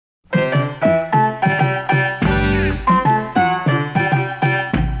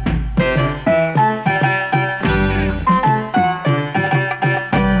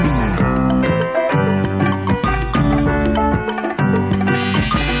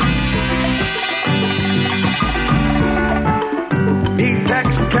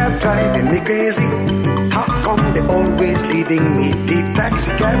driving me crazy. How come they always leaving me? The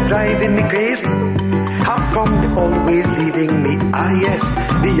taxi cab driving me crazy. How come they always leaving me? Ah yes,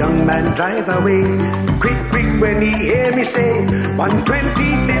 the young man drive away. Quick, quick when he hear me say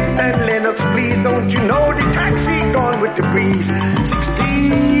 125th and Lennox, please. Don't you know the taxi gone with the breeze?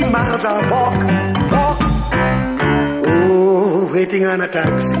 16 miles I walk, walk. Oh, waiting on a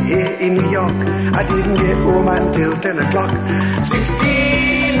taxi here in New York. I didn't get home until 10 o'clock.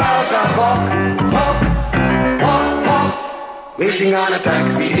 16 miles I walk, walk, walk, walk. Waiting on a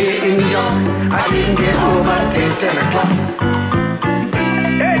taxi here in New York. I didn't get home until 10 o'clock.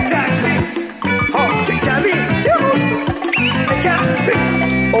 Hey, taxi! Oh, take me!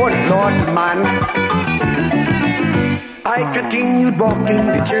 Oh, Lord, man. I continued walking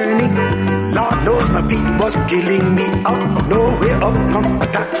the journey. Lord knows my feet was killing me. Out of nowhere, up come a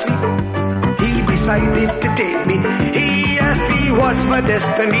taxi. He decided to take me. He asked me what's my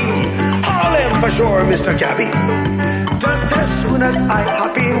destiny. Haul him for sure, Mr. Cabby. Just as soon as I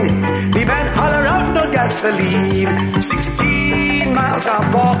hop in, the man holler out no gasoline. 16 miles I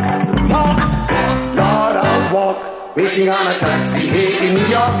walk, walk, Lord I walk. Waiting on a taxi here in New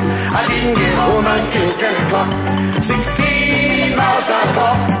York. I didn't get home until 10 o'clock. 16 miles I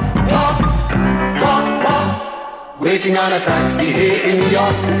walk, walk, walk, walk. Waiting on a taxi here in New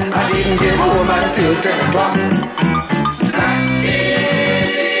York. I didn't get home until 10 o'clock. Taxi!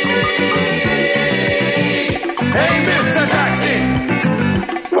 Hey, Mr. Taxi!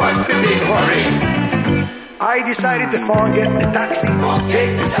 What's the big hurry? I decided to forget the taxi.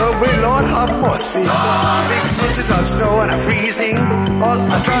 Take the subway, Lord have mercy. 6 inches of snow and a freezing. All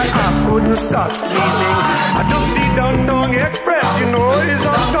I tried, I couldn't stop squeezing. I took the downtown express, you know, it's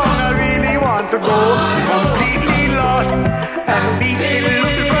uptown I really want to go. Completely lost and be still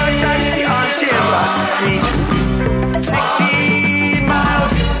looking for a taxi on Chambers Street. 16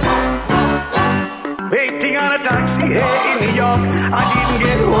 miles. Waiting on a taxi here in New York. I didn't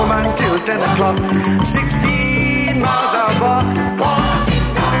get home until 10 o'clock. 16 miles I walk, walk,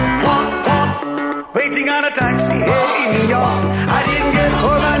 walk, walk. Waiting on a taxi here in New York. I didn't get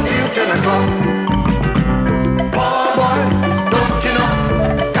home until 10 o'clock. Poor boy, don't you know,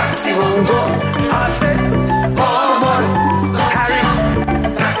 taxi won't go. I said, poor boy, Harry,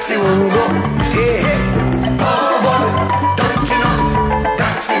 taxi won't go. Hey, hey, poor boy, don't you know,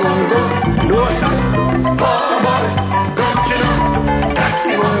 taxi won't go. No, sir, poor boy, don't you know,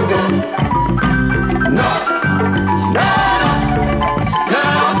 taxi won't go. No, no, no, no,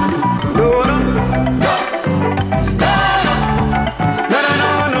 no, no, no, no, no,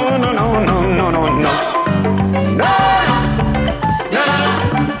 no, no, no, no, no, no.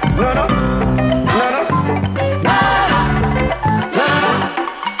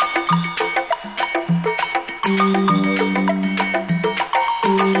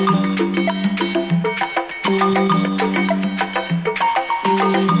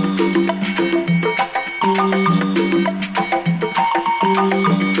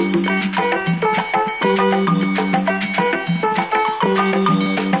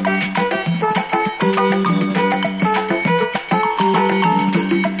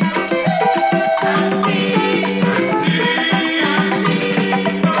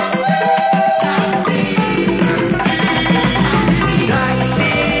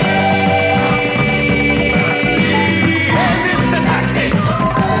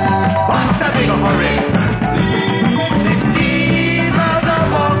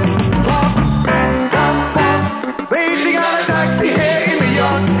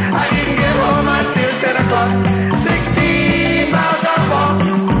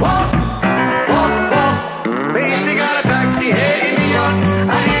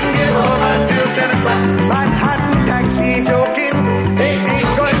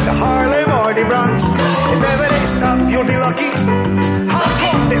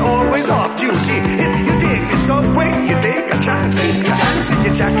 Keep your chance in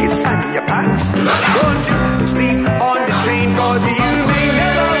your jacket and your pants. Don't you sleep on the train, cause you